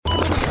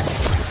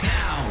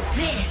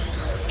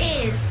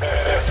is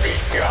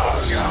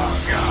Epicast.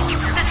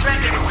 This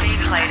record is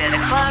being played at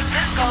a club,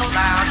 disco,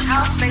 lounge,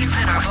 house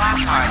basement, or block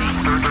party.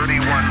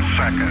 31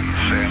 seconds,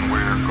 and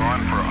we're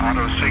going for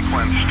auto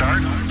sequence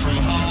start. From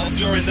Hull,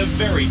 you're in the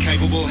very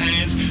capable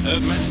hands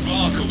of Matt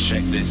Barkle.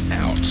 Check this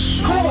out.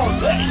 Come on,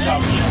 let's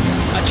have it.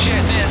 I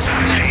cheer this.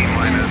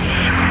 T-minus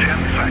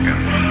 10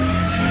 seconds.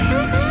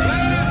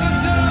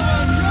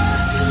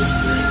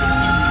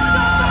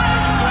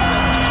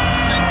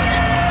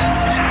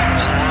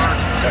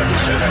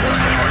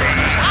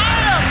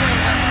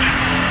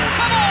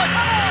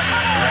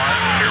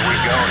 Here we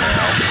go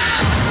now.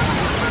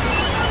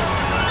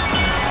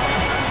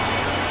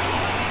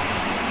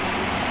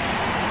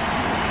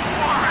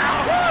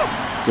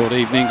 Good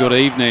evening, good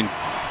evening.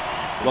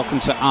 Welcome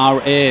to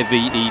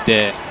RAVE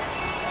Day.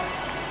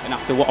 And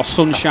after what a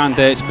sunshine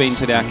day it's been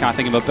today, I can't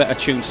think of a better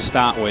tune to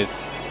start with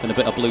than a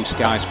bit of Blue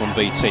Skies from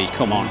BT.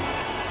 Come on.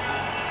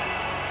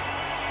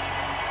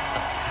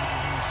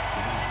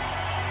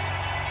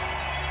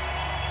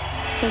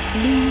 For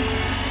blue,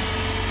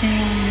 there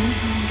are no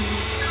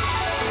boundaries.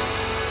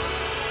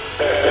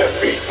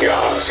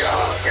 Epicast.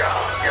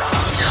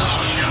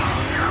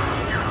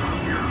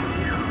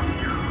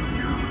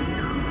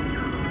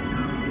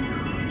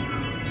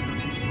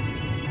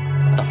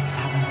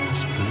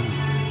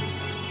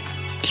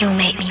 You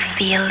make me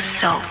feel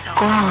so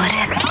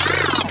good.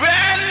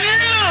 Brand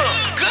new!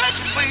 Good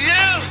for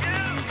you!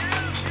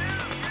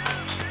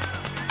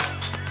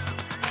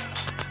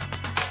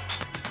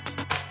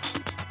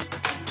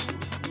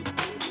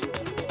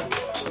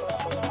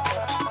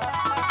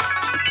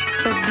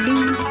 For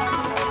blue,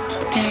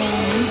 there are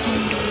no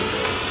boundaries.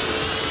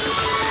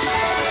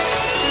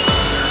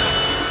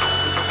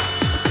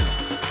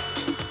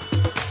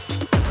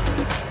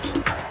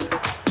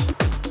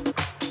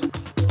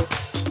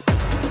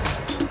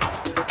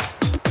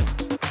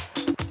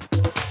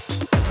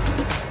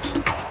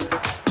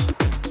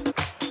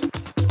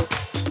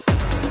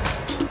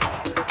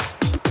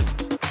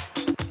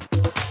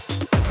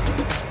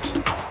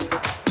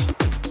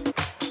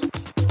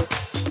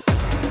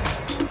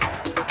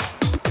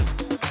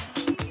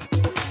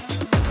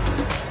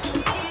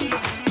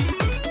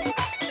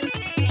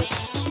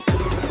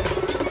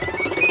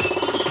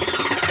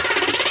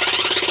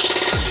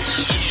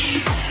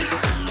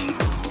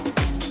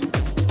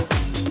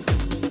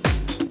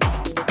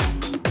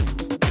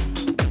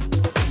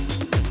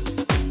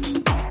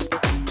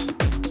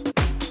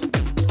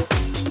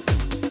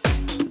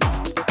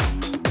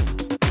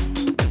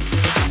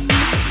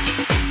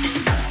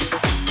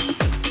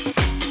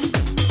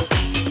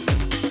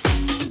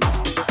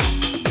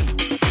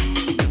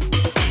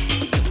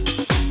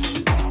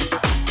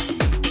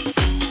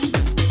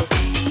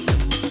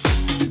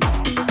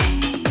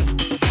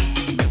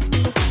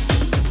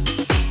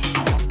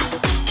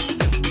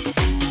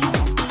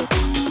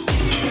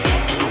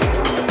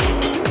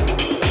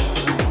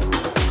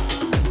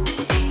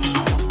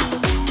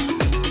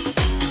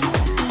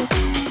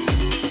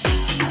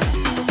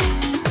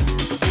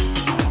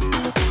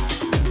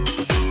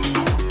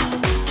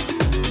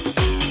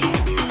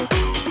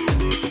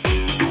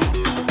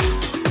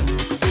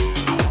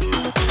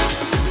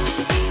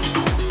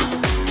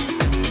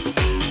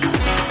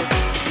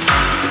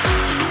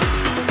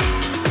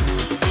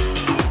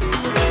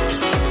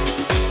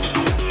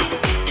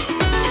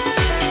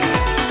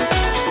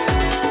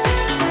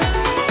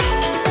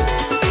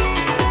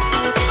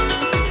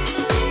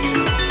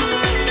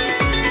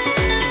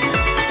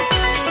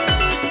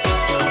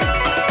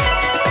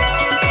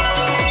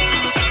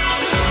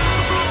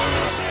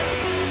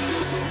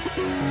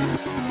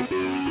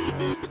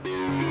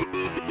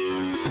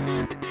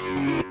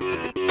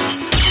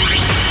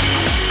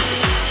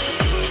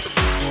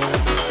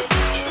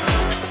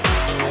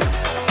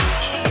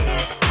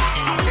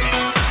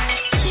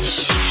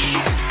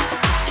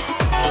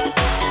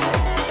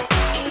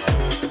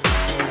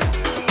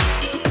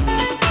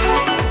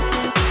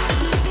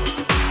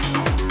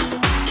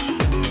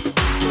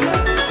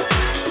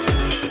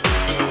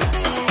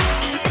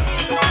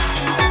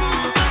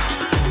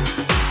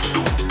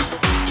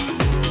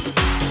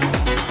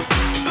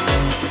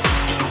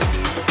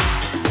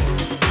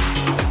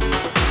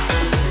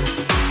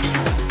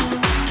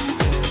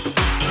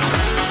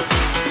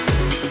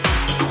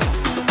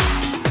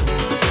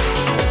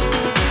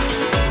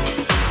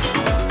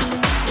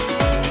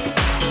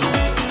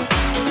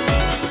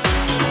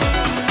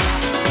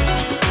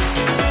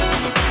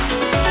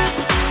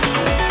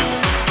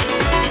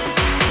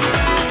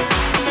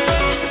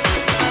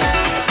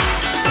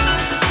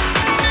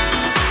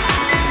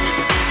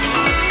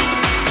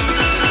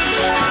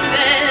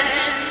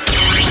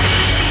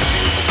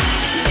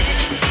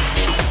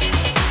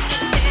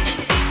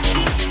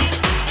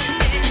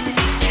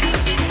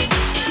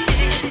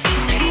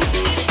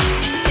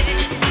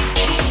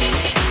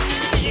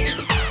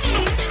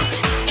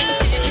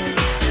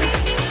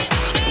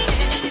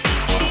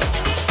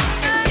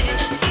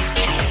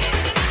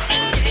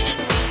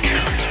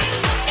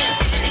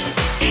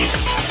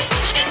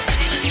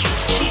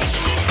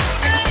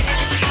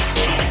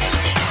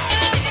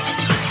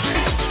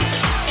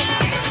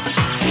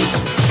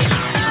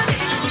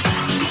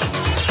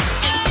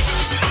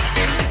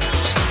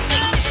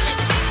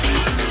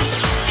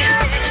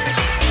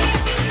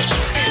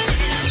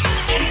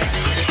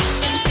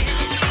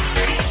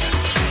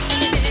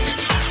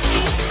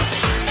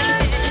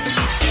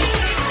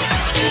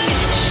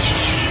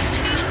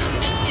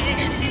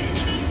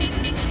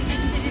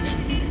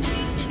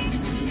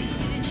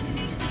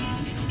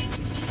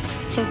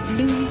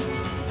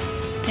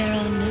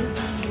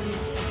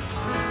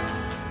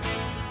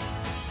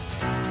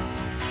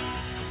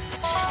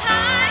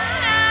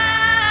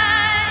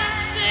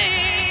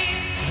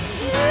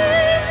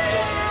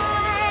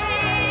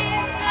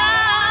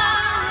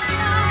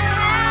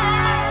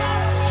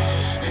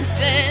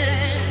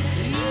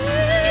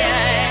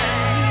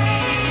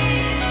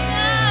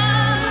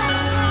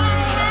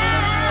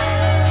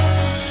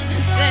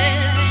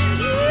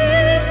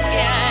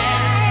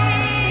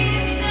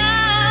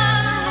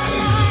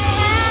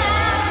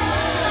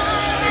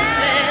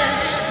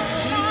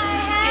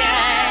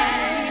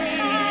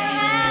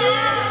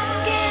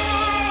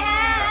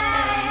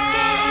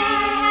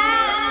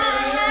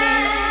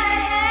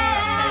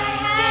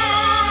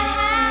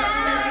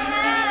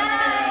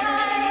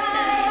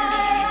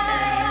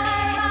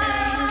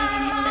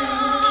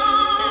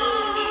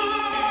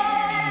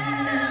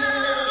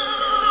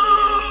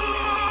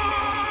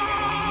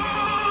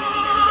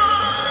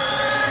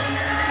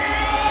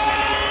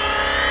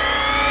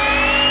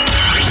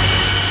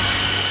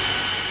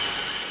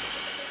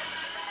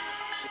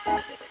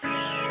 Yeah.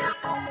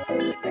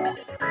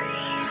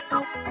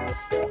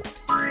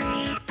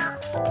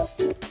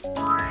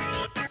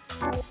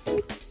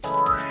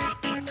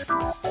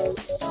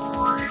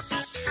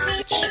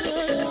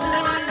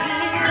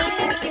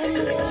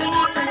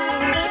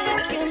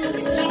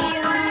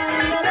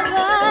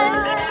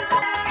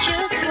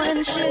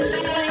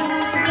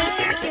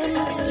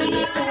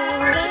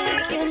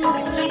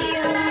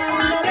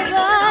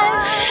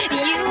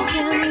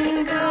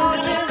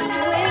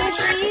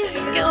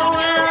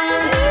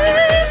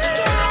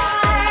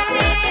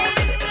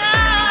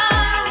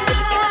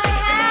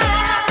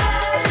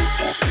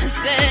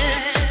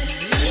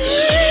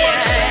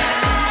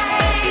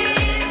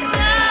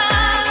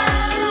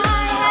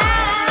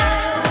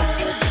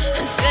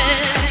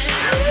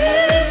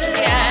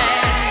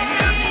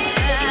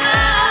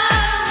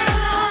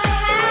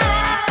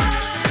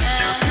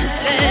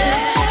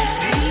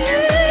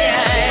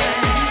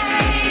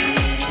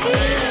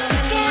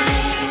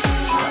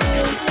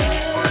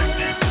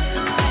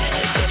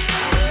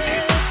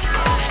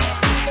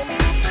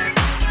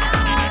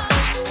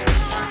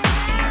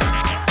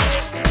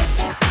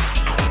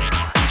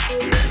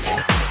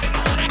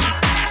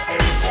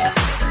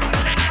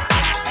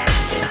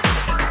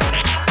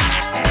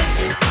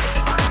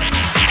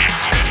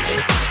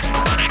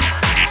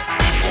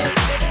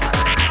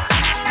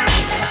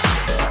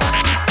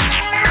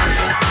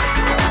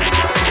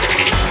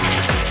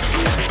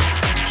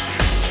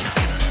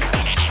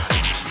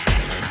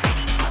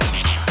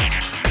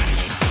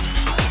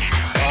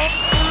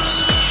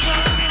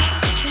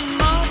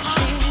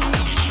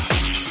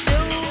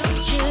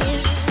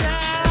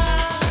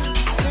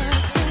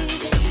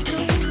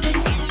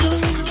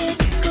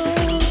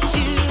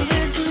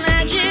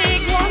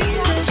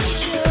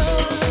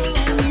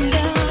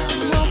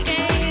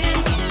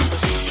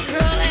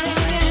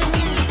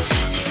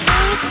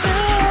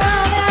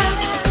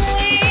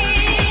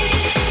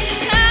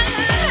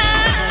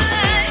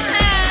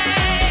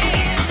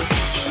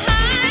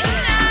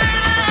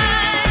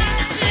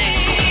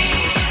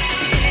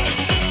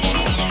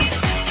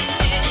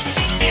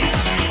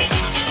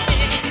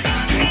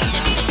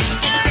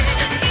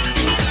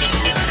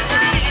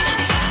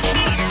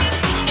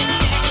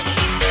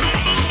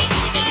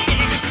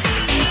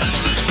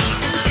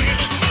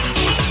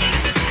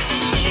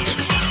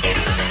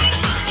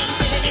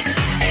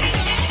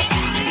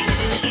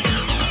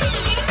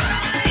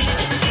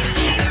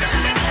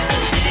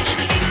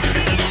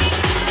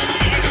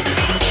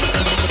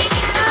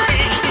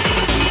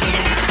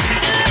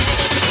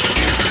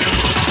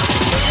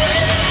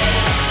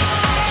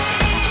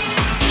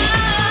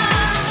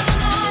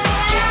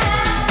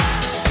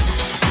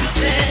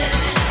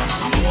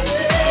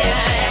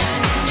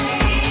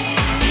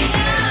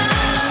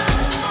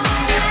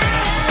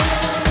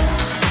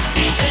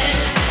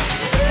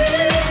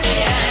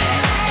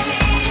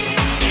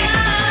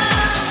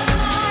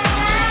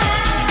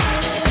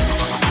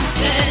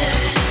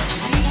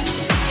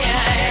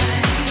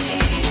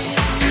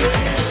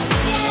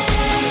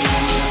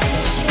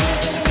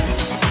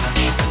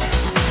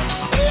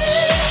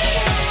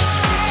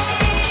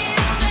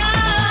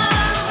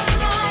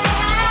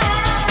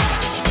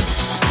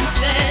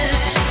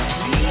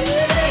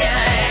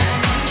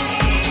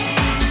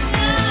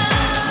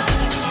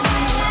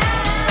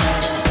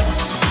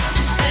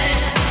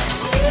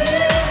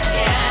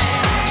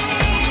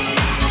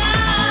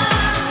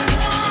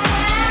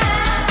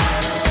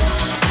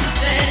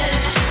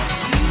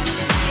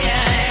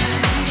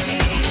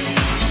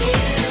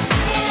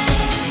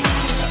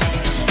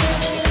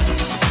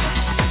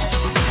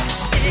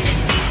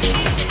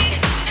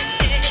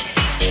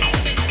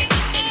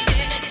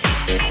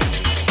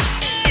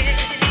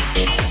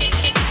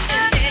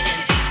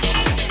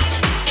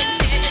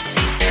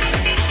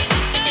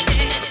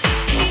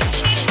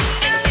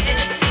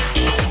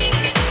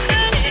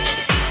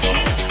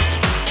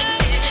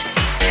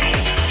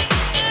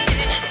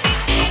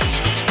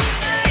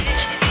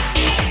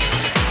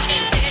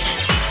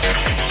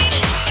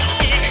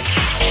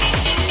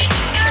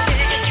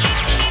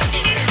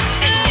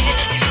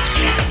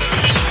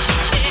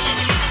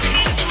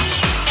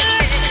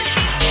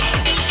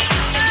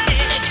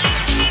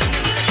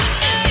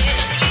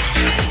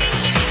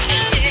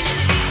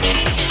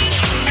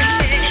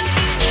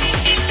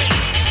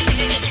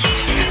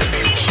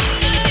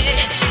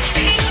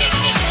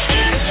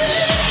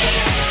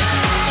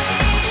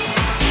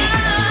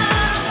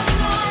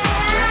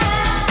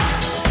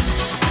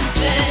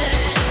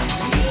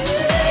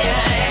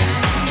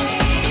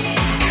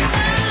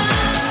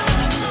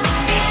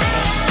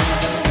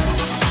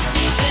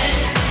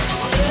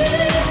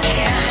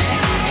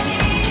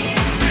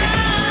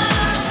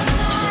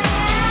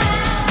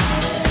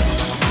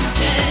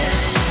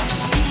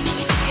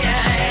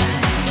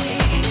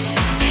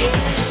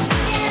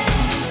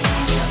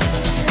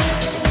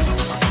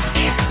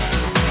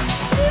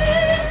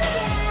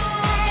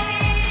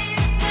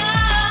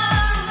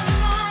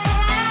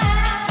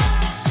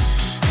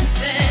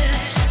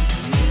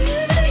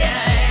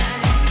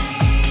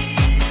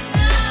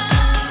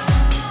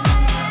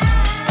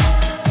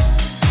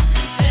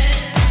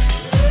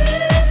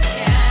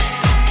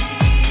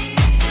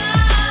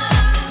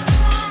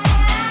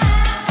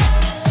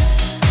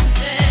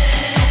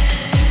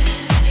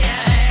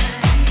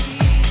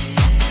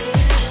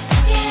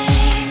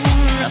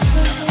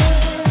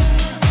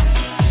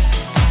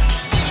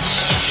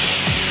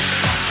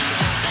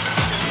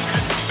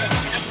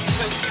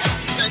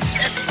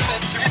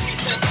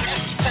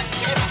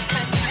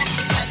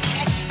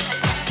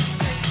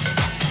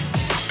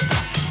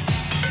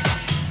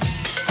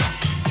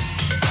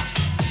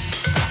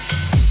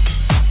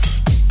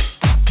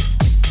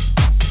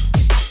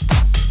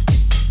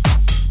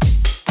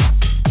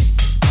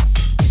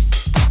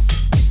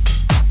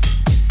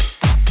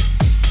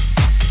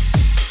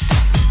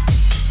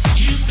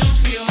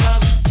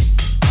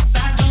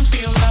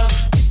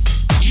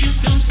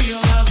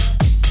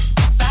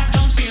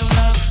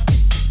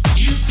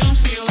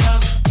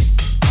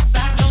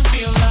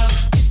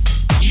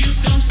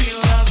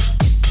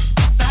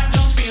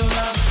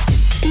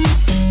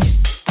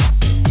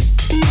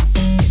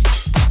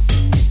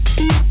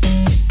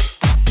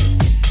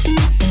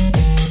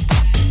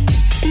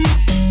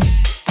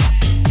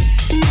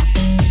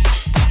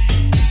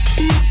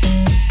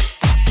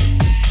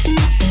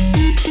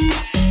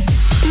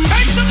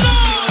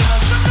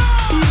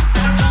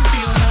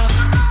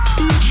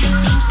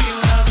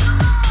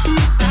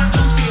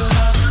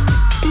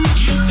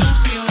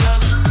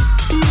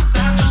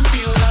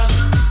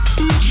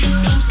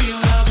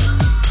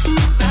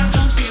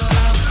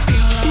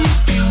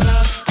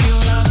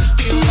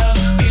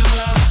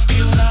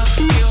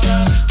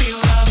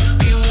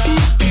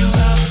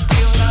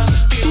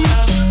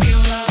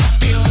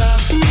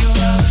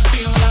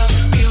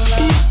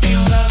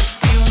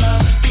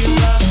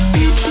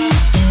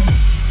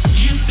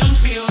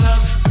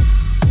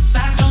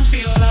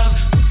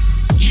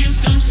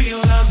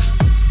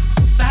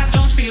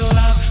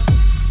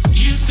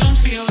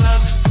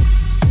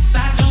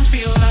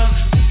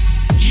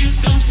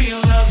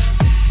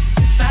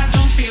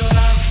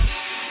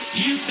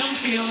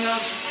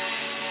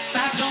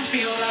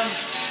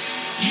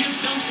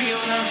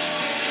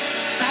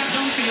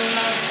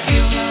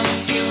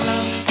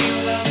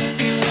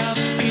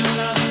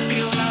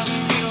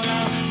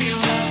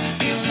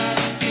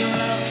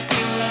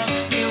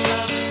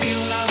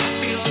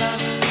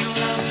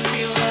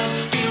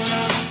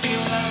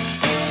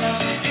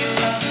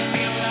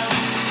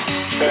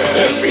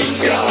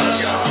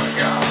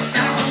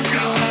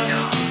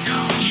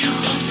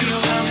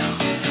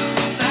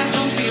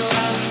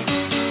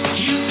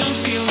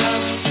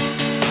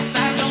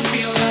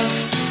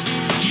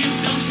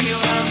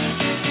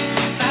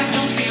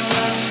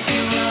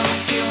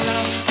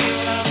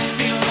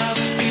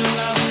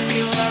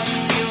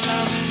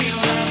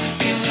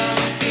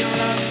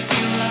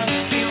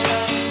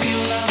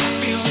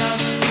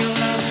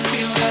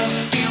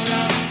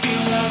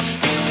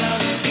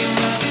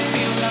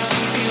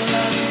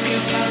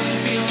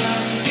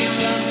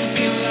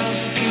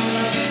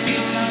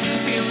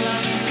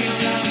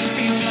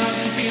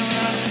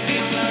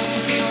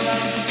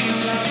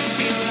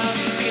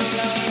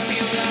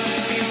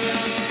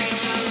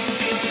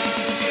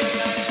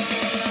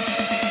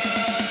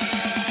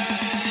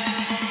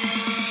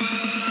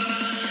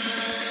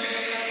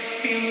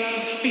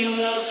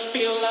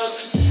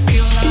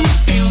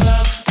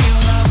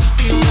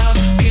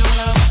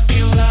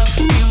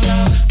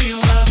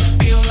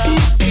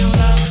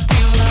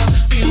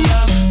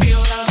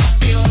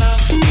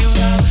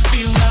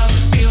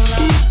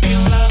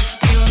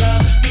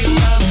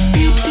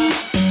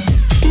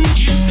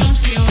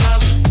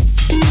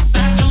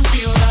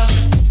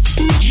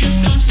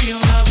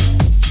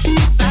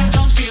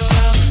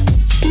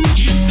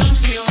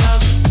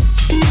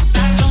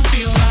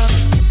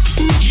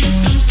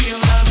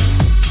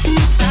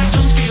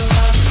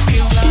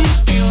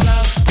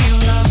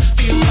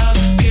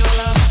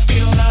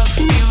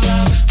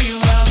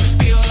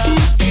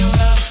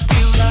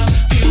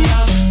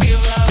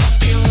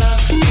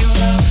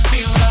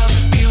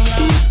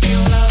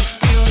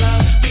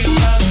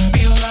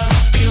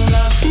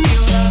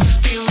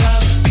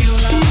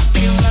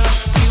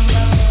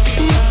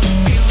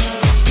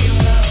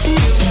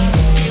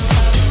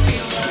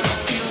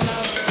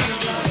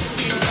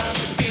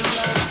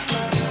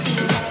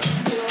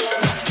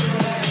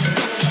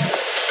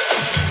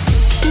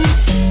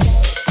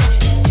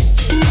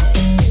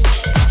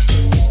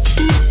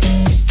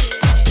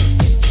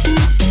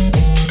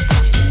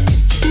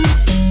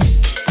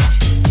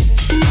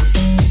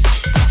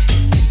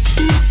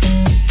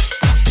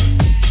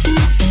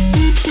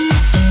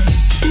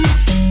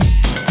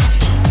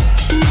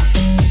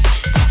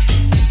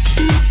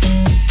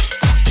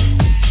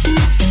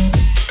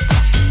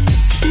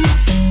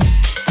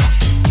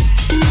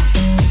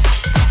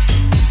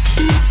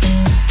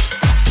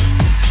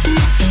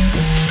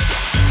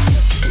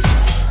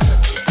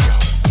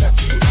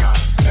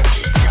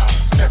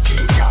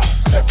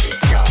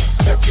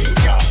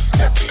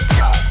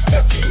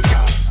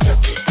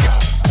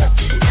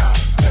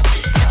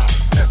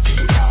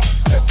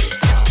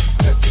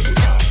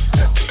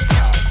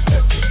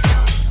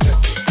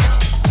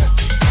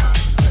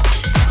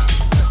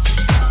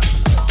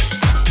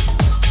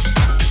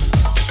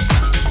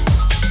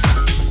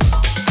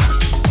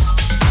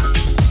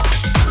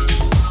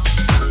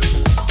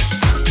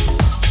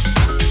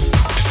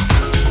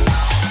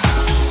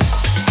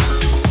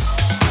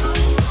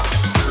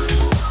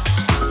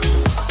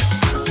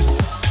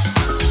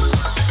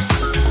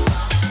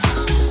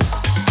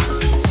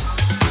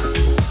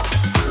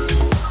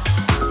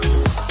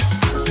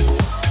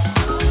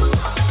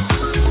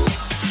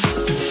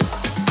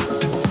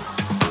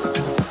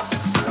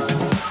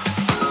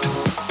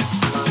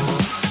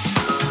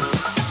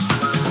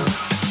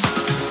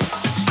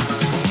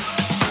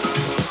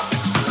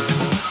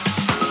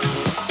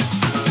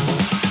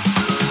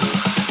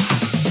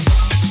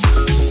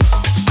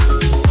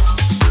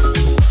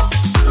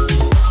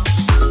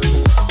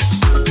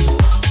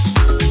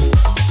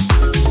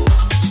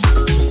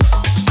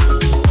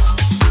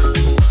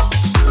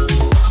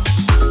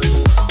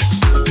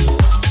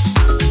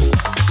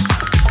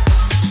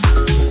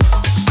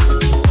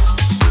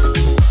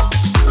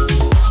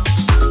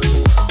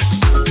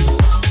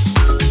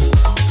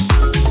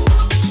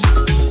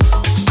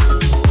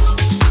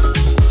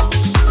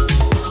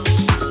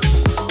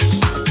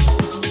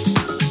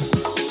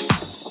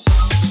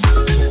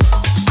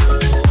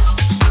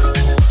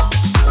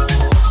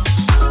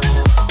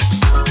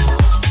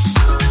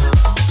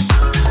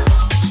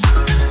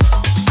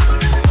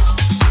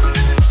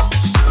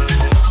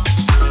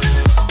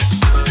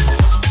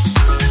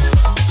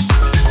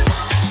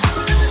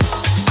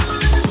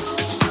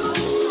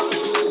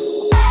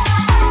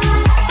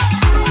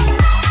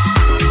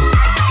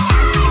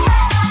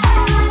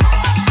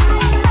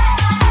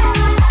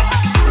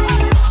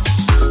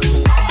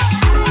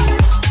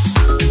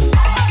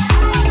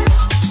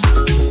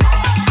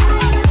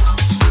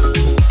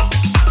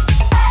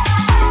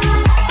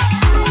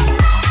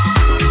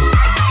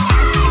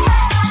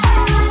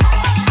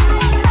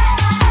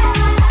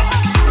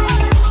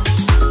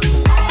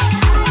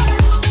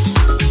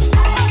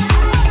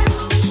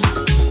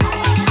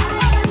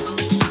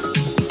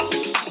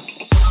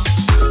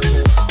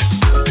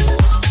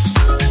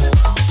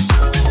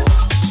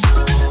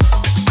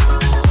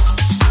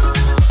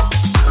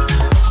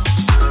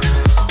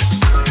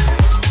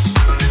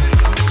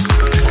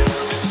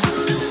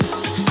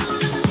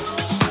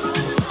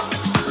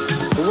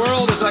 The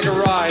world is like a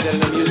ride at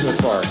an amusement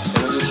park,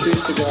 and when you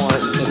choose to go on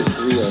it, you think it's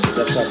real, because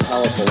that's how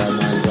powerful our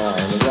minds are.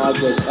 And the ride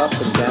goes up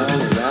and down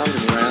and round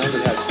and round.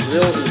 It has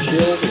thrills and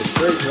chills, and it's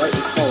very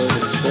brightly colored,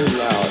 and it's very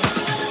loud.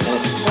 And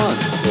it's fun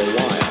for a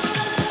while.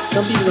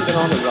 Some people have been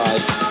on the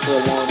ride for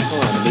a long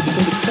time, and they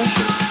begin to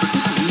question, is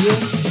this real,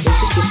 or is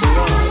this just a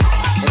ride?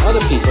 And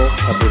other people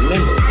have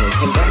remembered, and they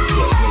came back to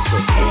us, and they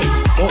said, hey,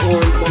 don't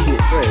worry, don't be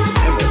afraid,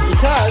 remember,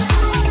 because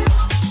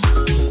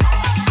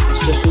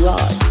it's just a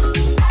ride.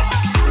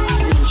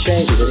 We can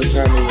change it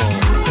anytime we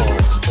want.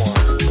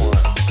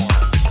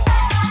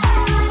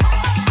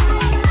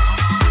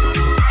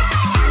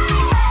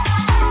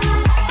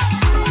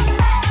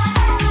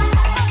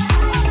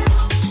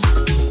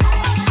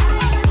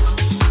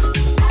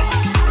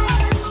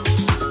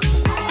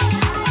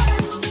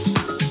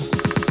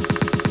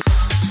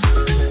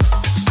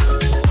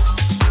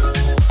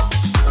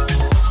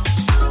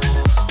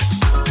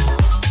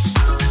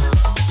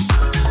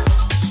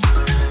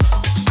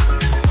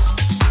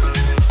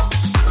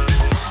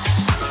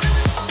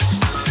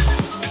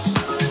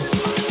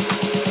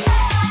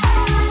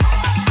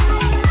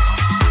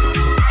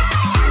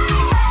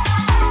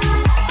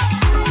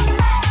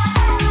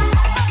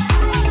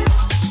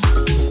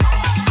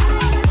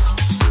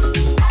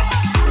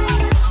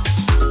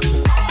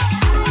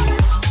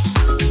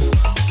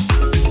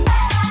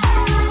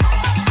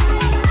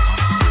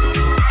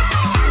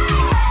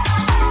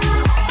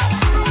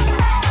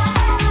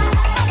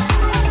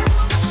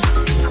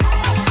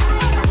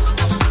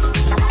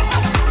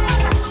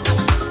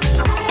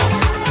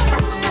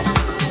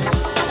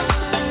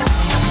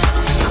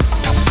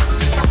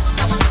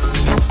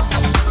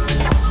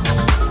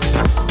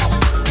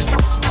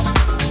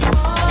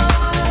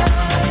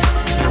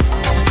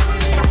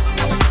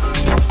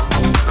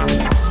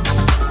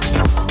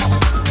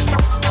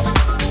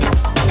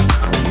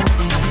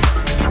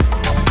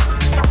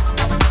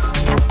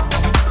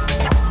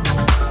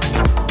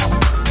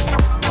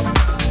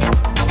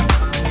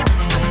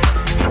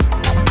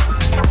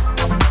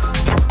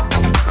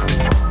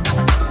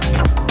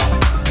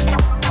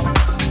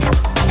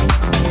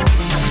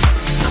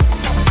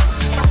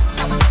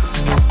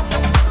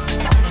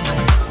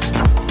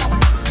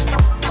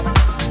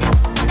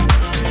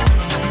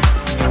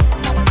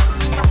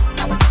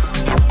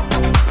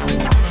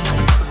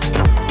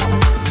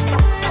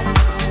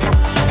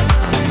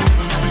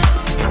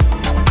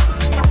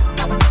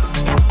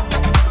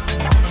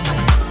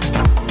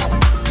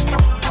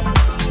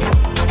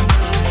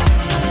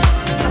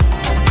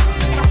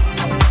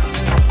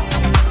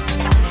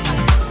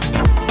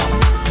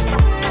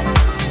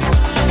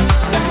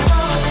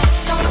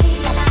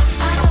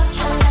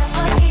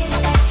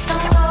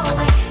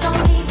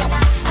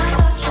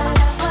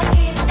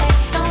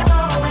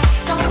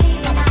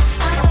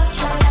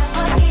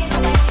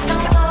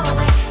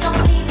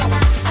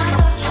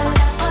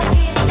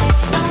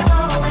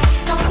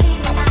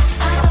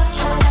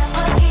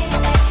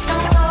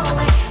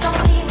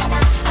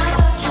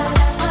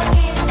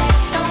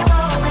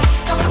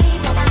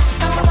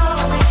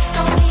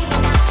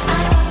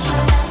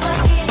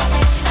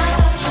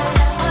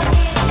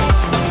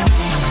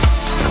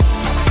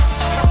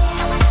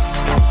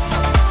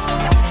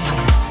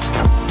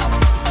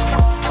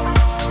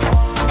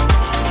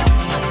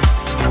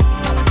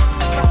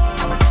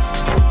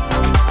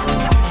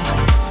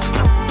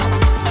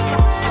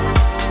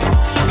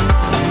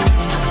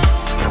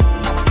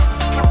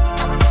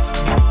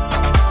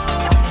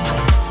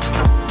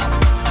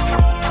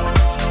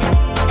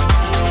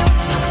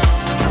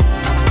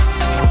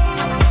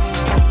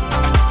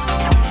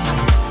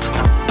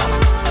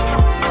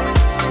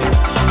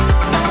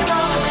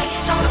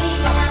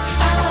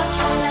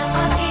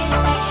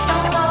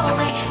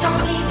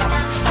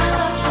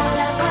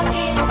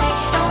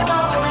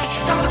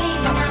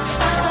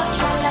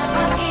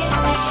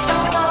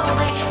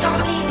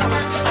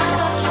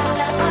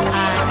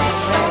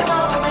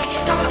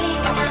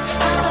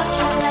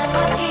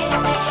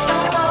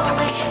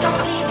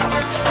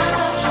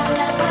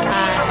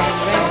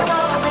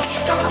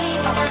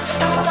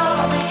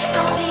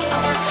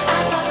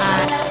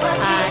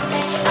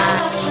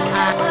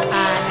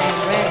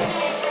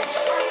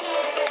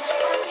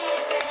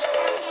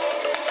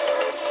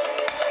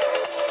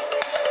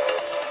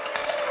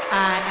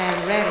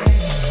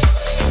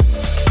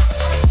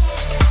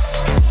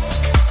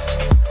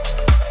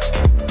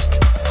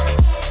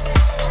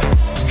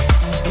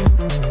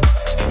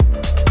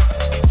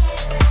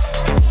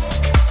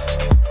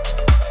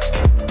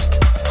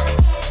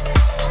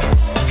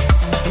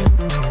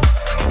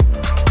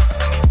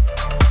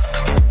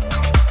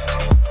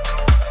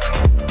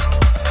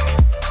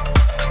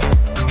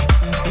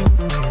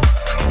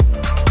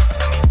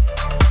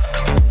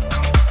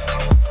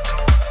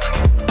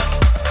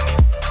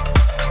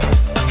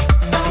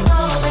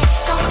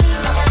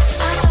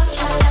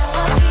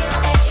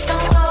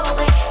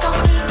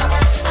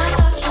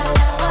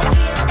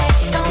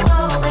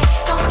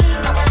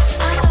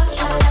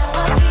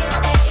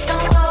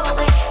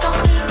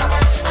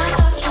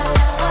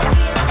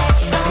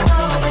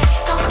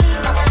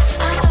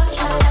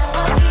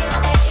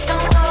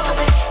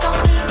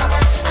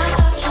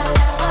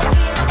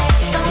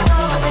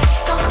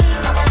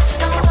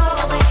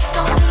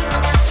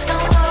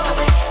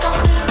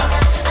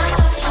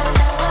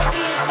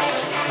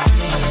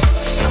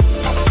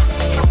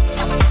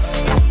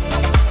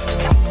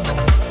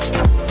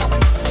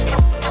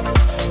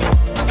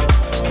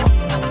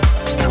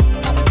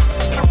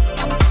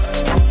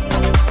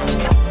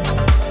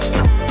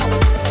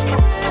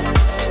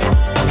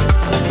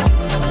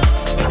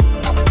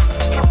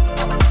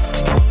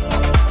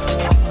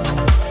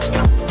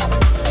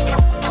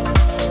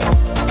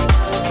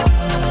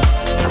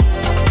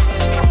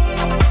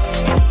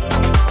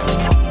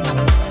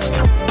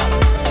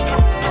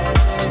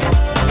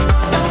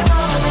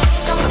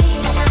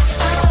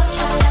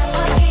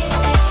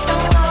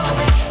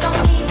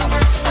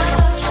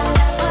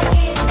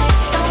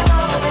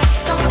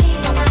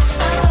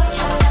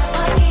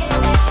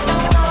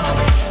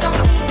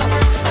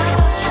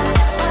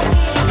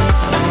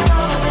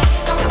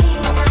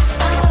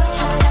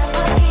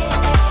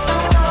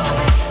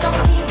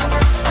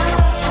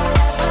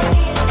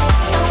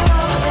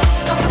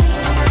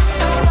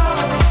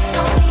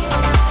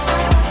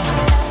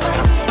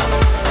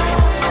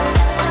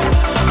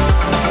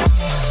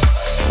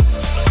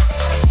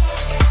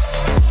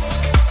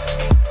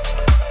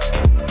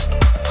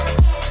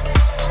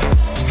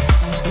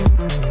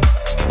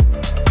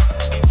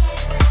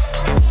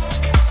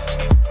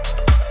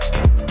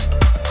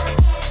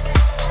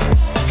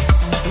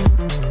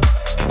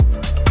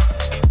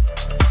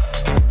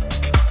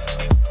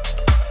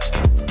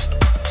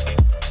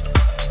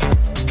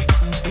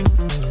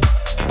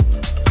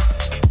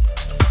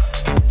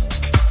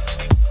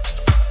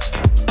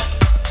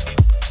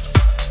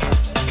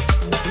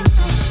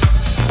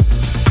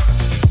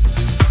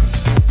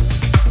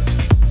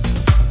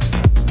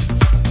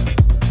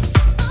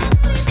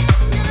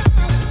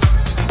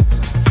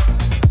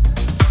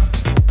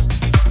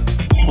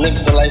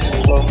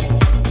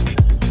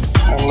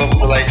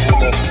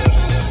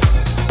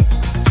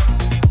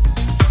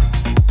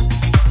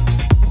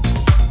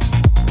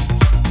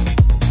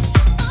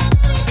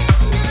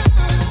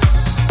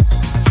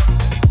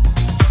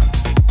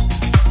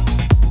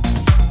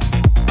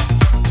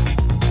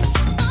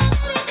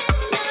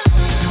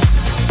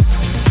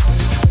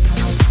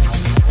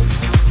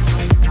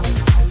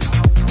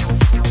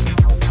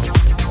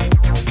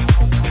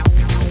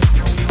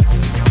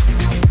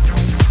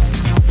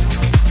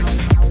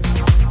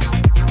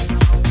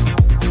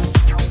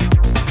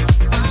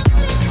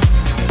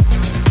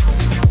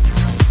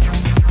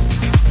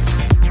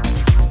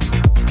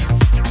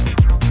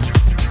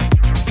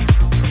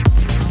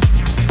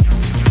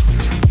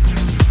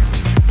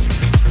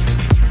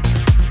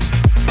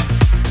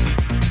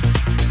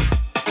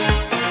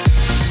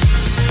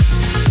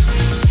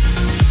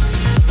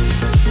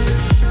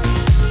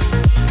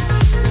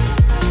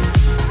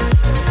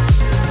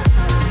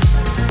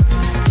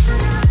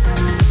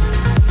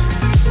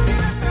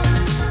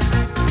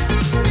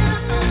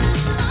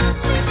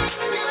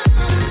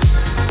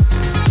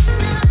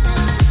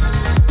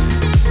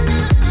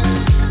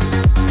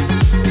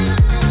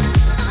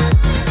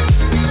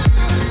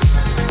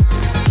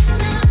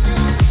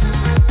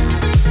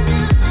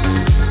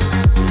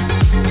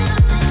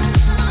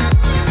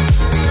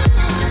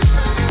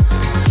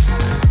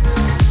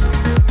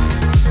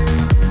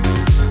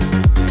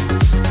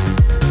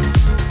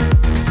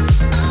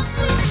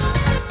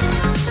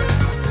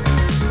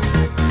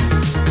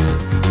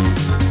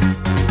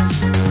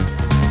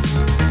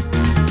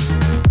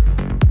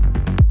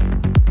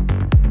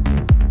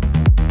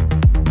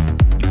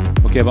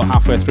 Okay, about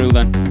halfway through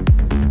then.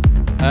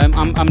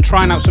 I'm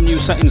trying out some new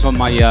settings on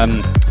my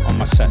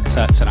set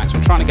tonight. So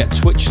I'm trying to get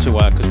Twitch to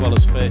work as well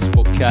as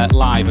Facebook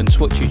Live, and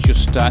Twitch is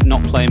just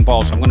not playing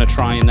ball. So I'm going to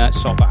try and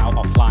sort that out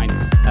offline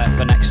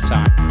for next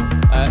time.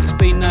 It's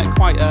been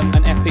quite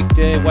an epic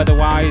day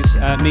weather-wise.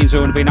 Me and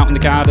Zoe have been out in the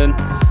garden,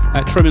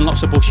 trimming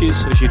lots of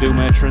bushes, as you do,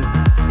 matron.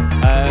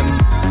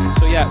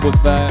 So yeah, we've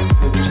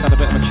just had a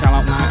bit of a chill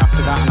out night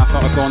after that, and I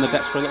thought I'd go on the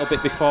decks for a little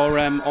bit before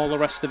all the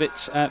rest of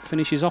it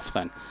finishes off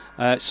then.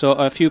 So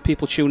a few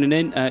people tuning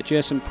in: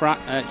 Jason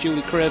Pratt,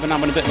 Julie Craven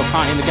having a bit of a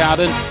party in the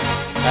garden,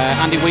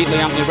 Andy Wheatley,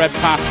 Anthony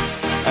Redpath,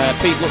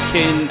 Pete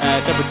Lutkin,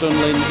 Deborah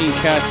Dunlin, Ian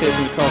Curtis,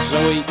 and of course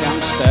Zoe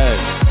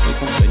downstairs. We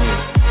continue.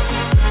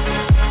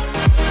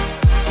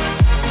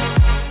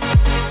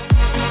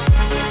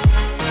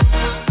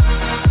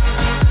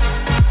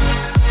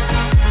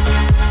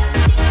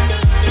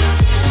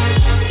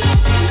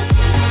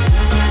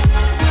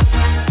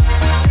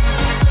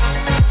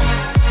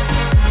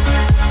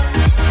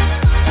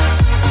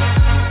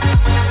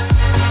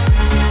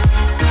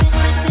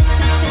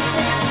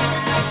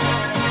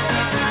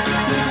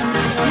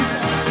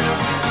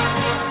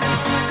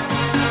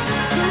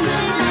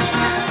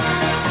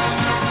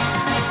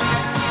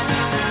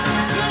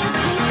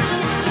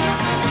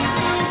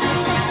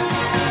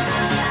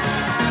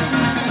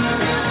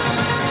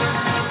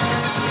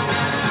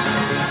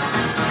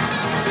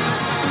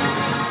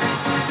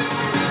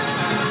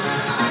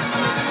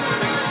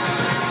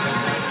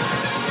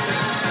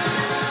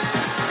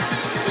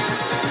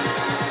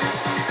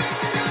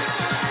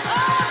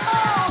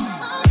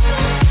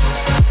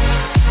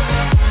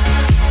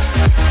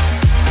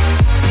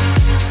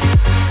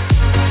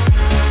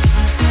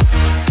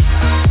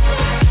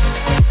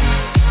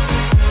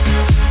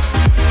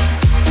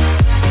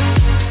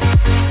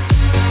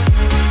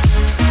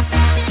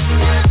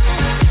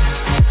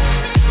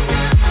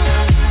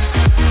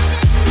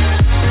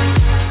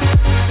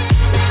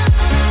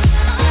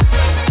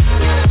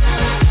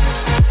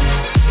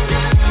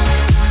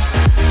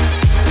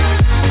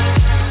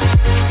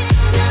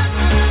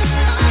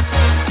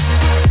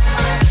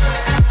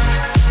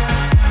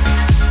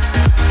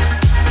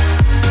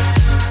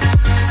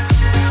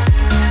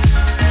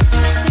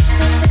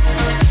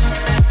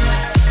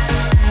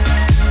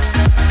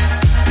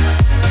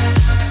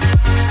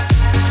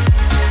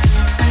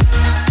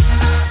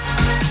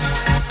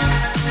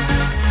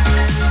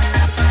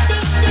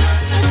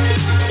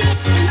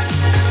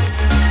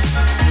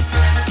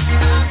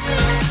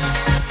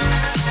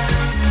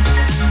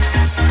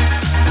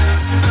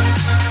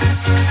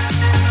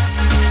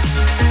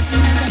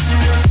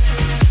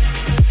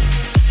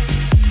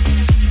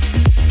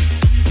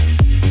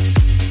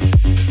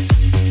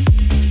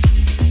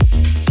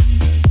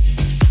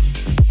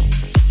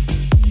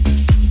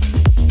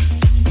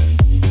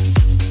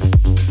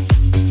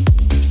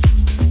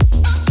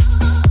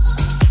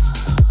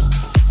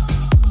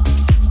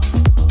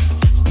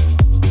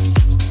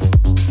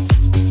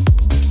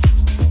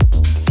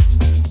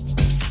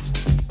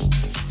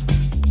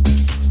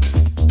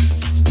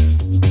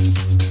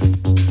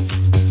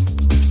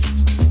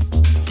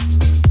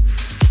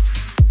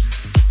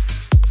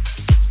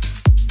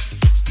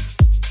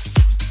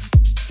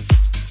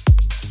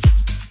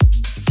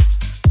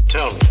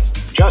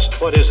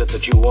 What is it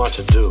that you want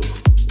to do?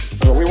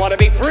 Well, we want to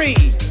be free.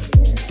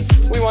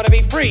 We want to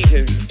be free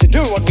to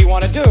do what we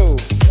want to do.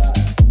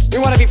 We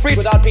want to be free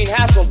without being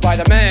hassled by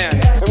the man.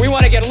 And we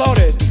want to get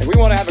loaded. And we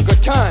want to have a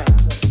good time.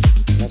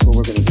 And that's what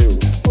we're going to do.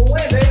 Well,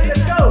 wait, baby,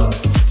 let's go.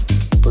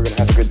 We're going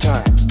to have a good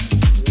time.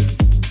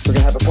 We're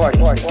going to have a party.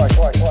 Not gone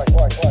away.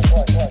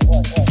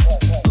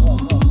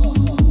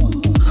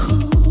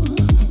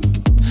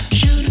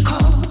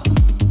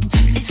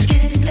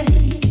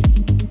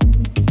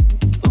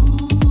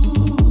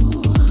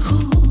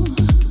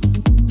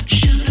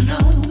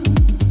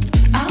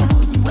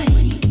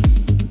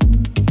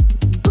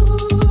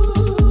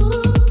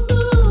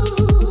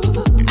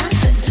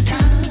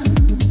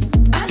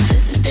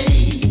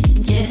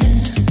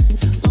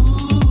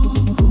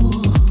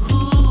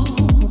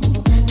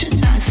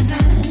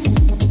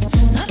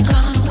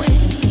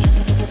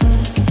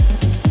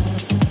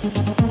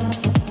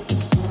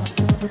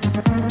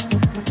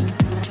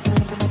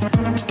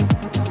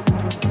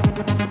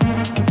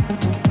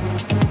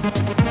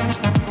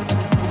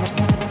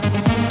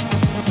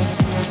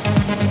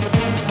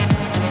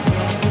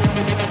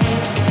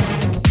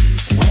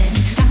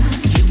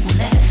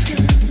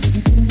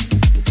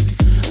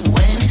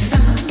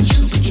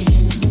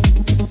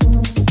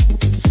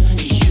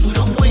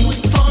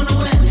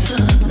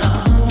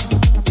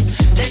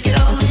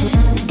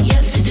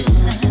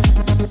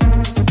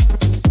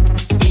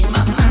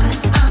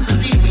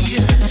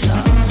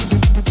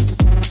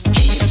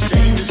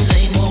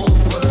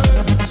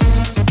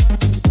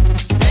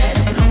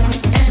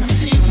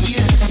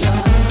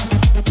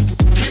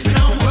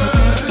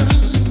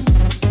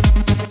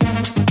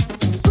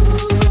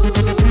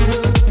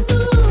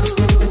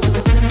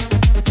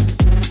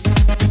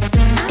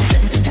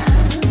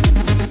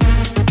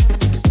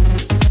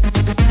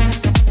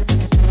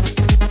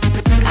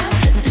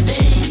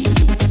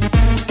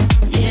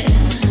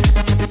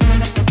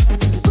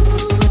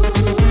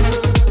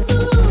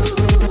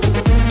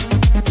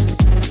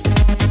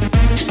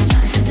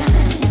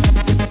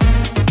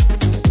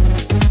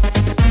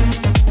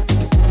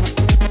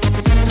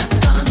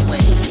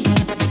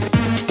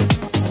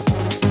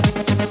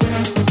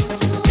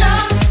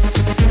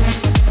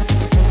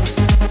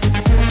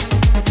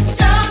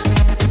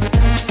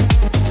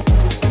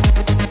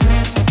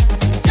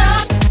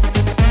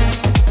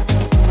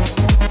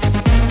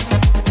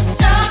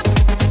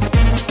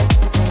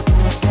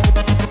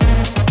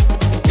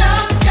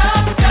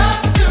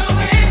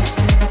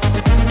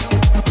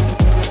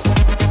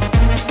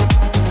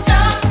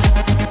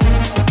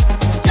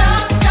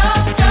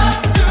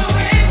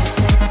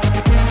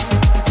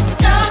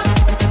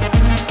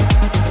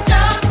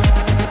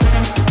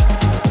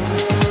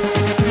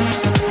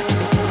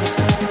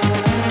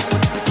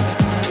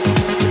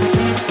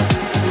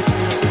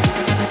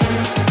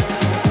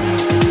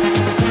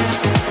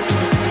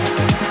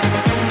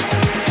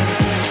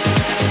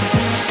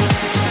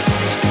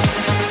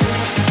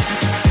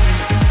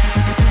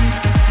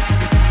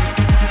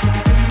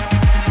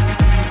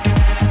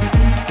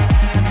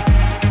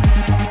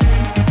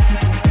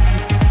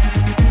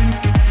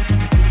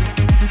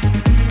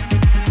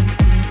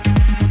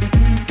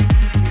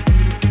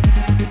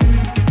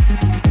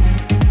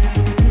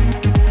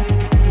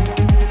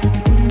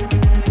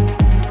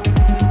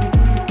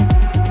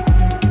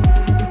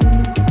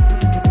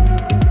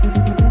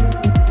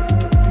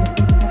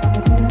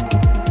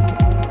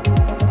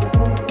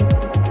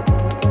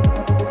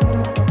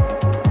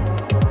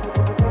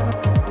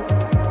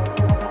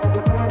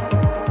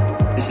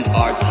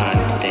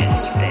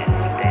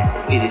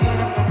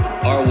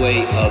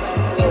 way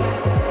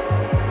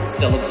of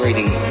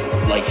celebrating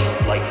life.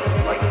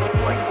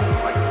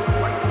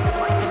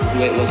 It's the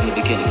way it was in the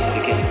beginning.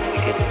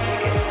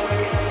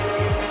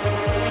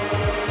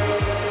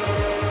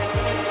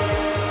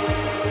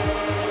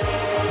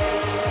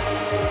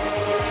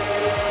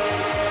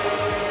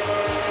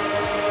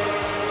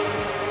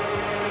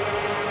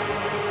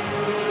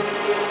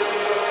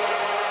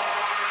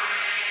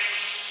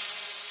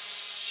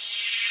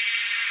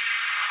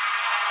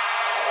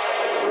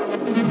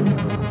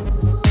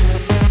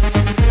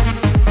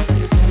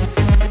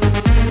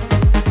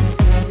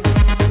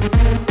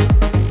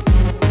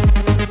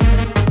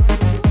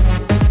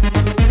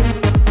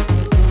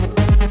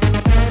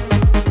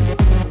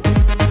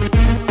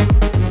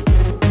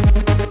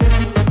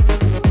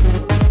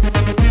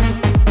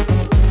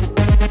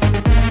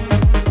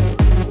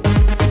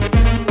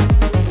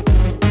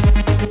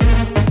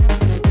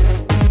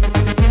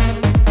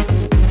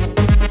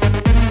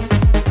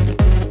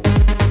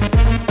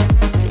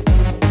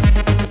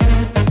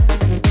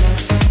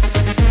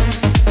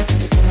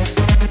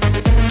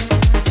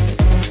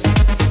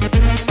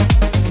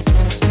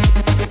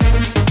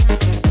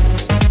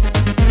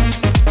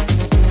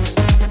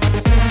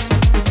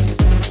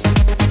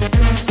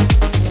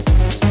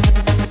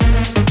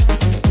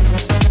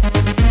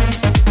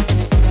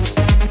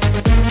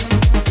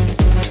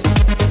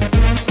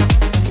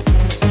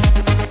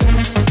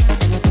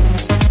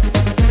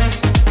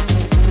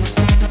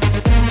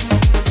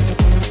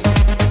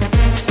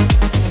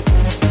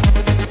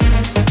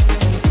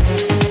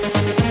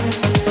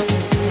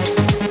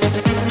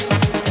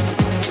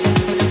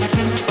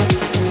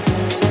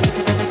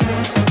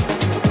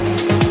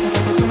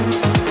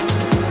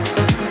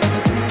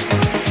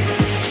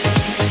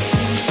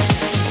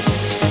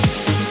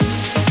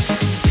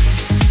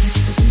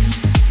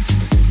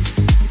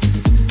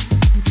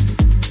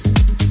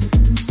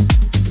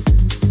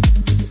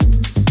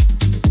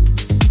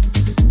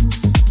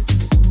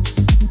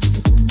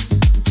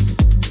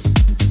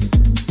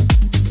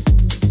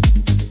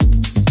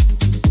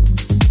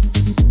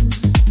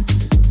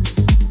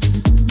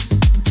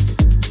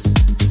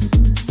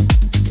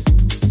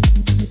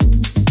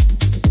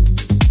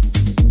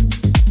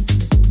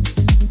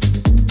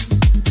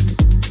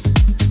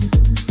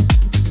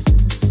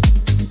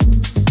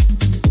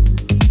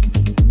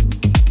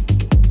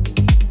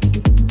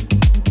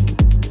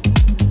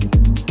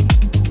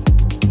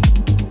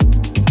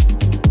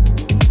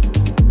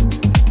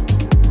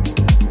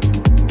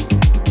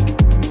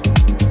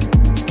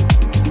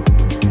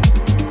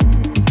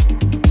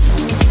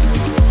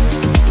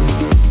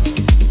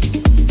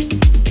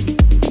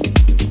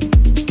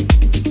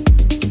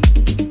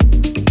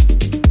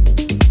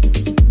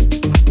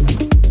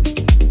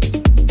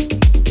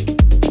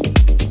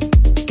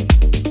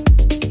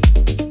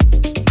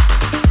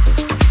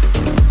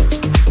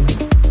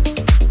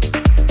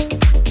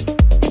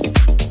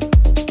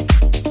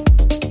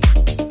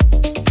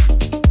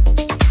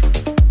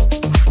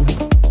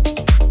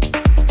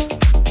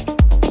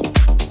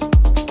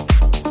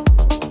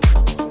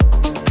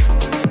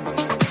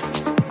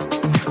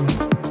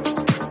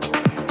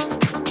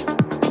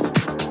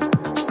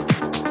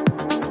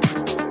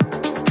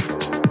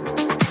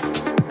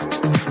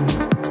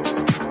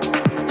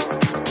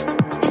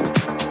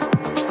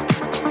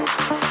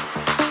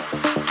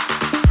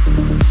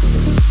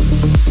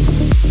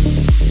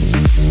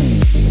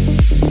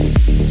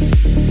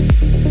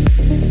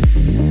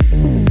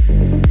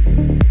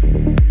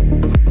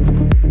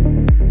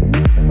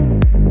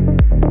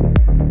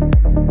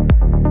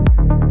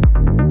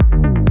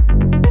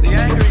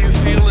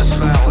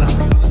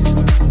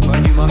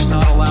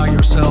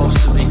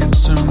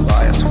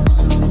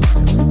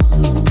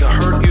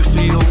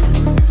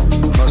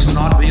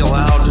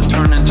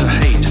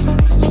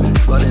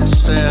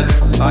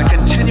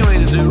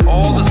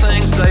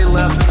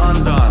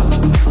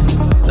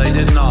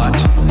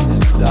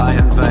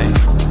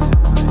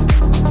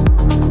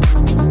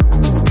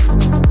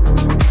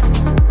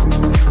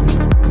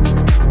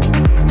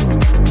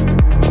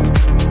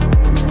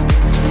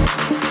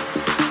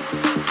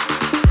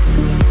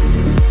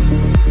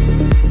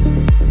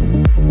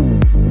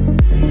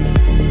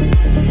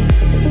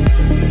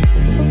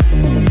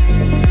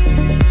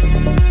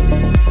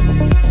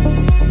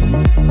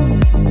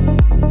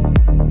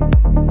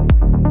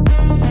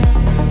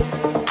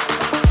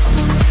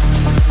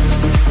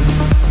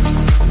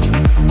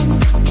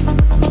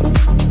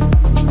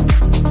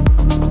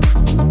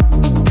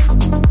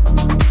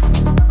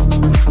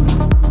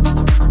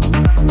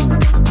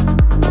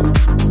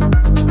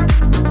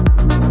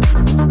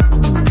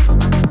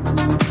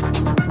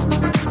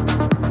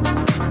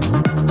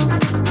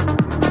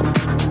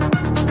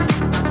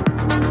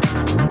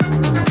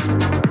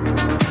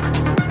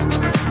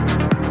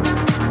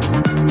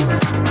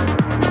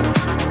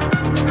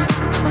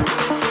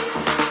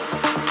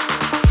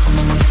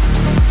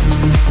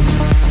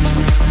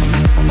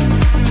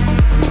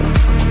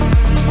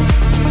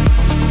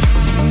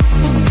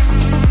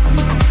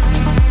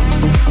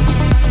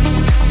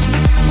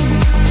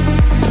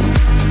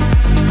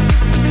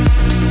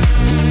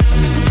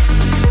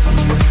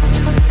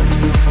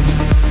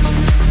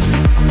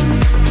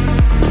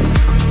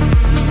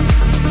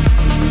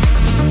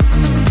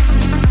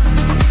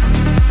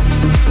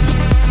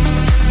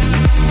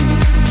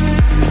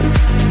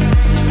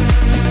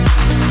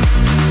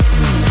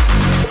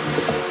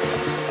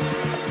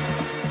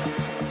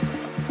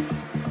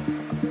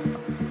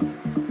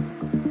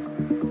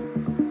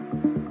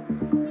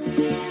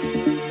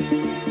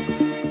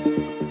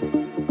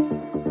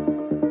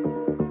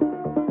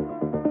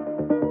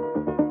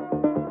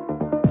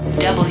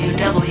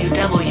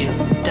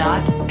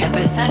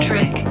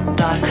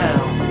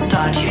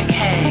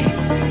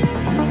 www.epicentric.co.uk.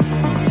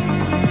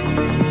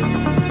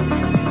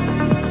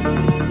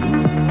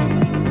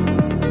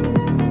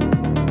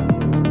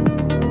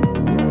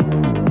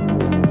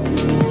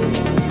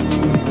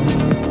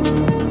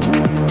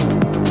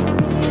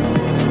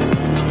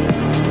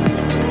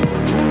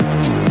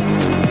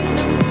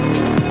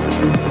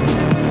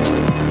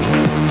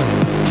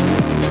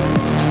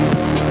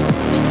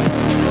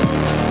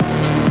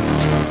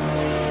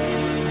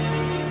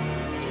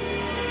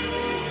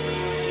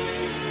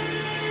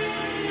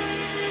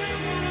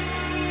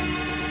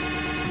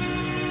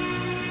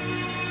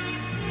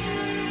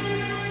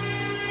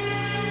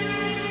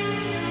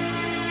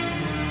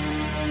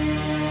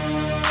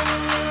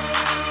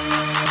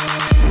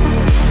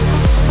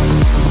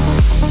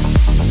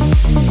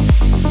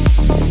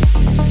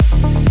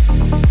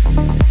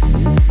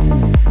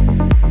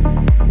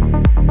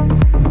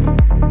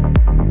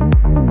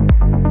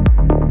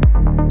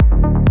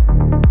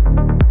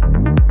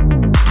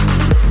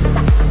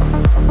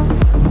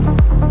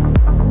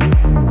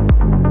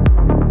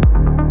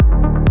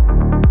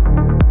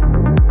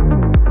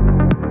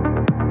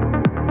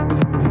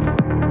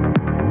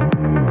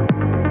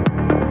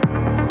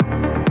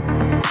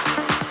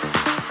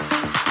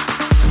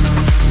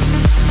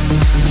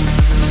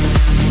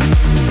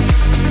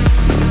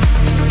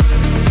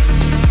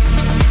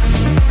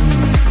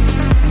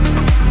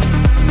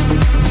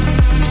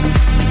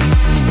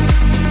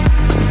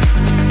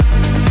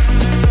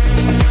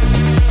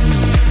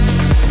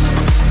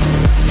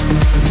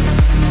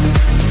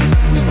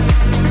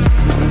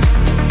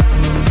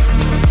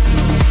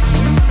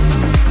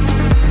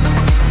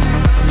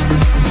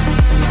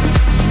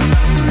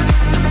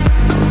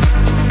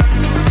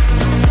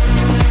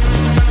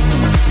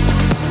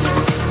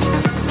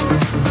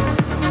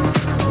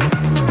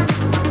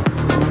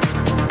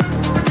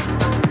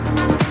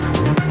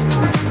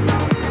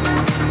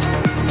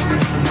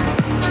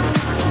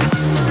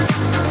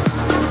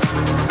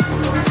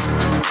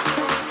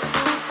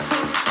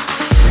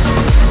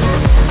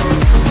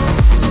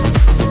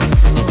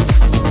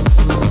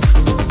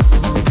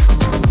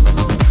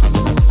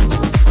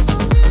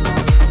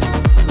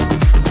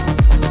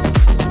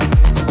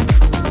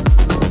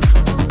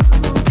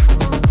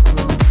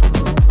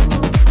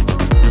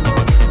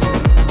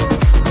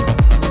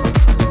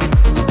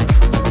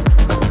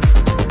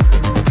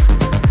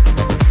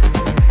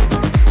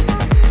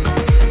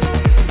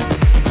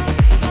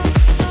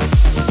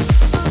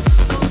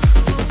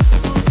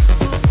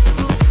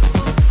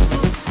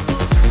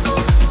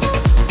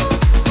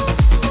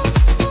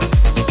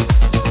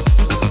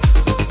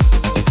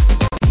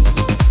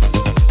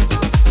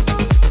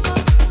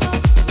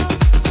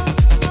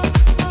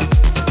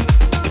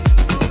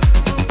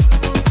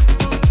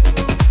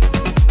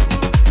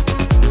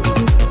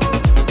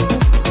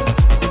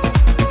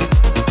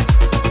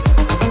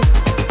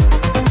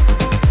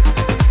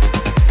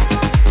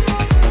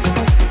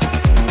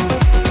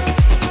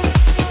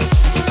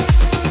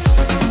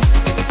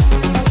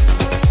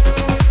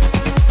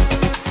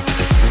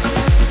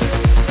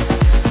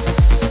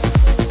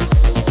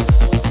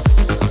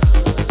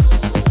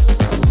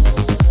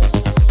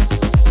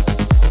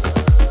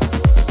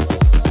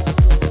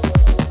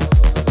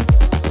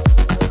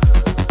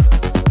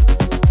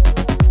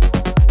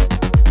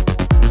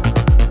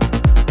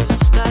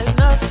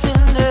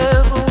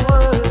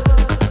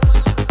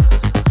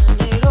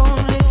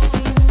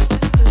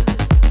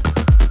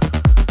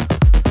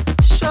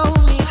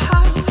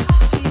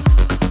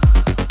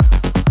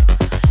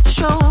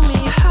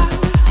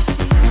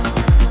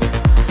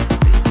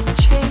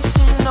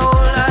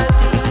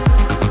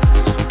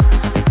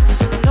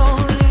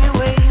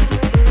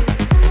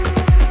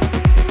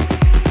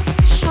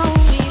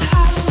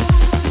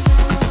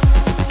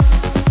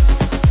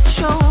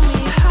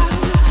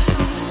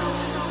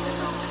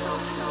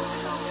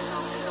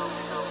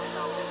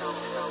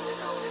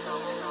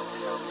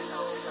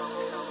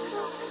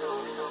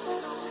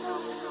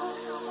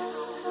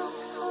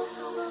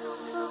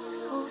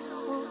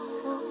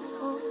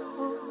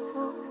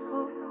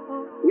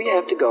 We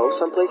have to go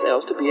someplace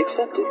else to be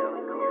accepted.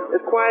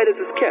 As quiet as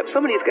it's kept,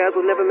 some of these guys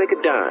will never make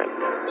a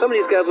dime. Some of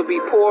these guys will be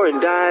poor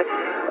and die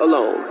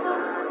alone.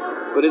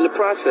 But in the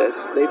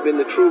process, they've been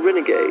the true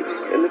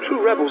renegades, and the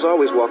true rebels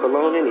always walk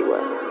alone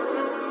anyway.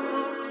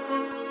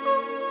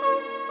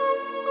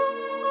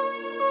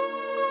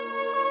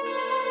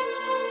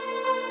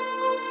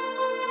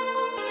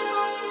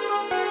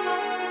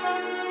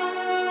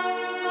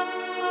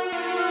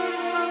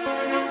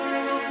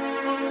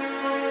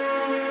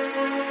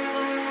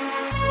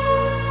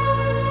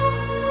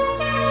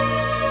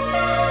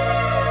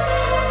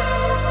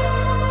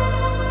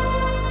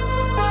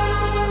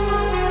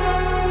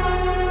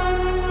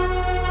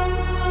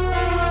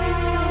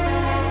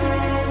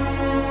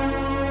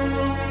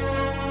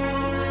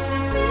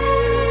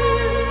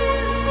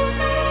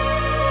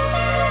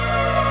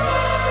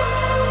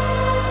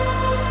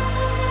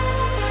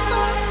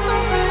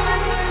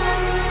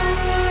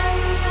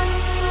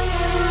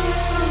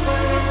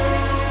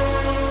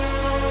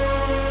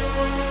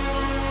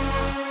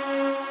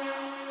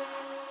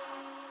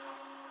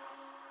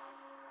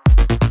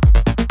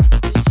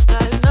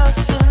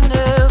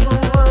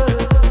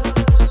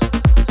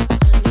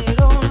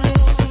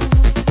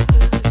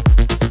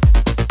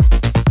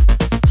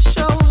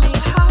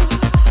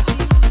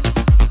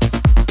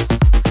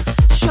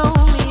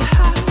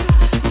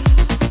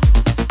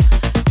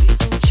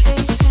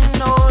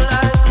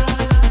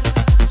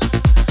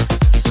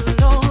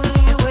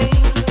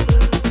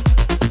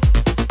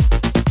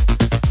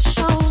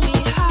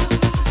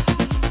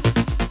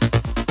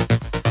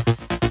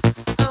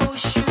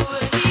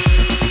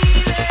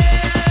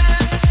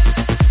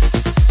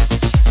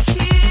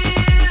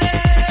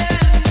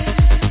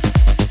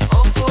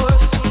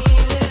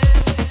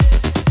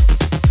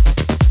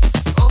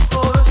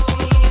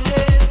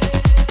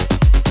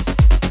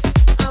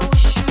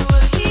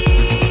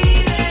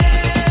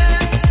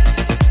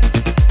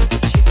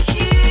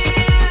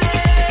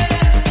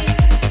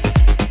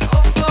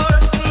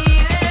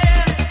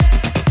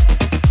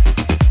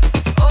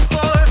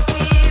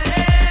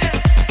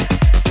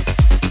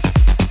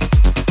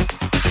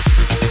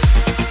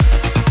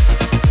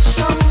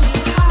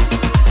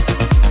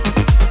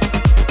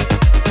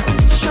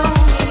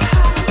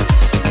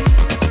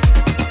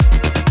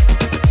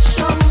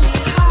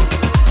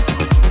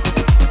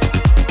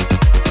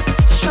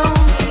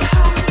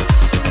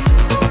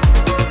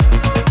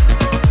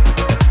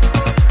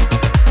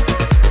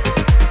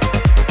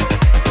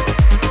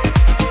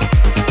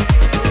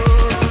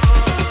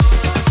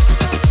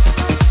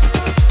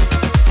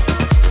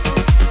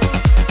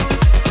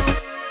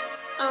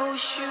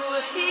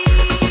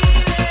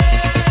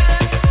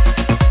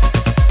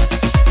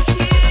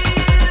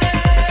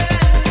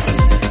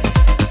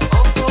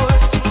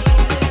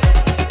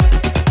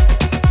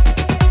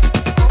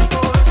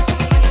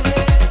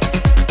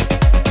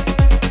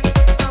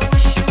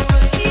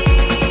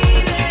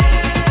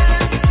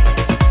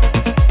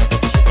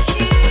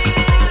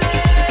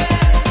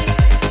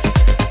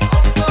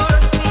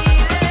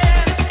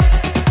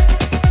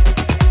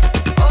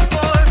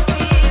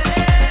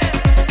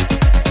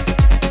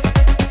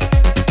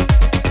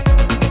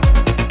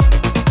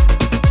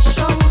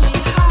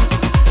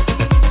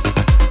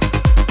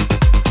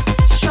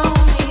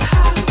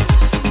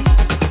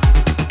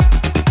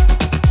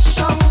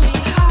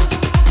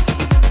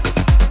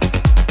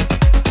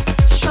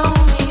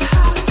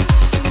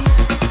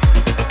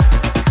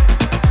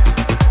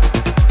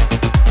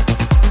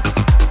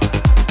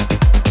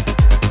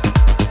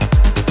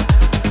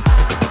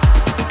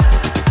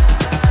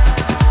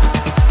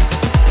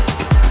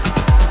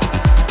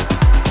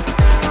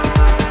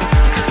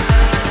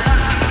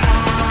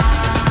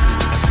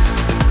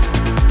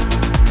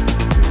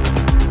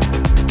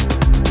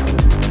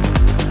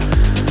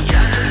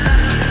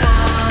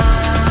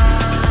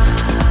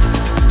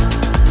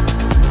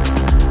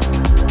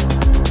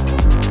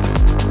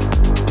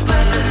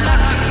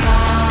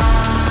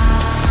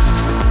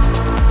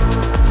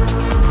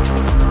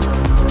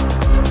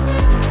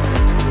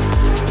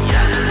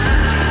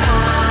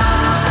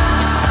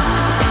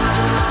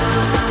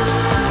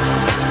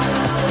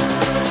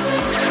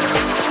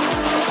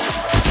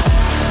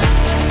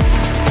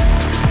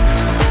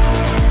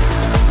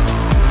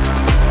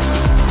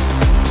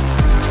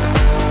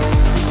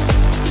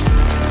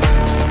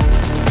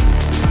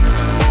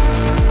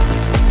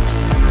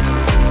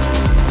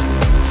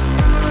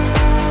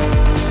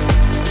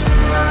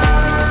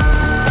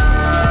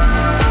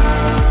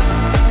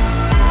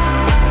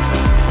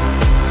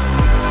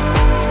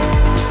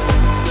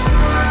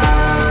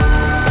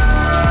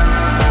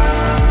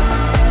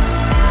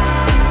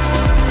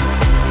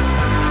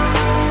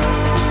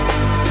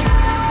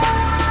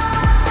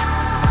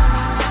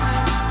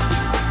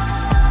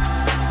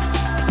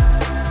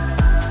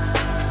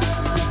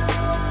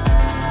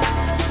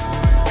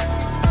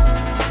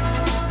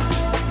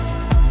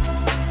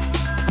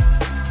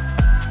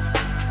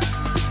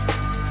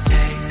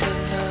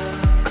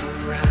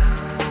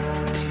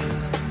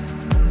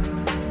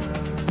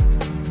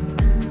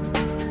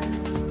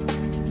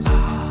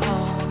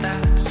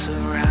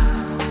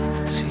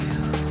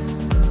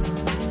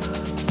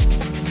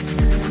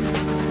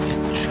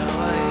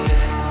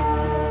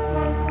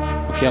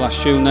 Okay,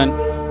 last tune then.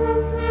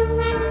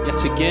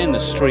 Yet again the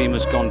stream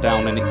has gone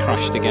down and it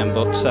crashed again,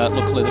 but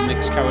luckily the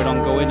mix carried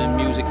on going and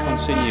music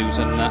continues,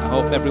 and I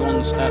hope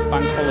everyone's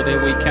bank holiday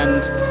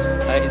weekend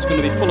is going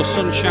to be full of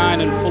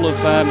sunshine and full of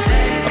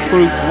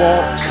approved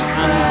walks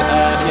and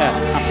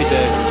happy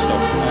days and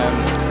stuff.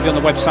 Be on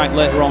the website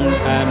later on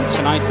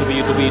tonight,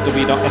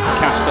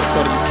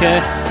 www.epicast.co.uk,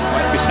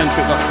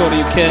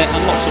 epicentre.co.uk,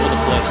 and lots of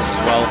other places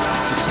as well.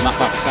 This is Matt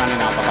back signing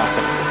out.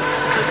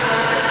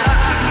 Bye-bye.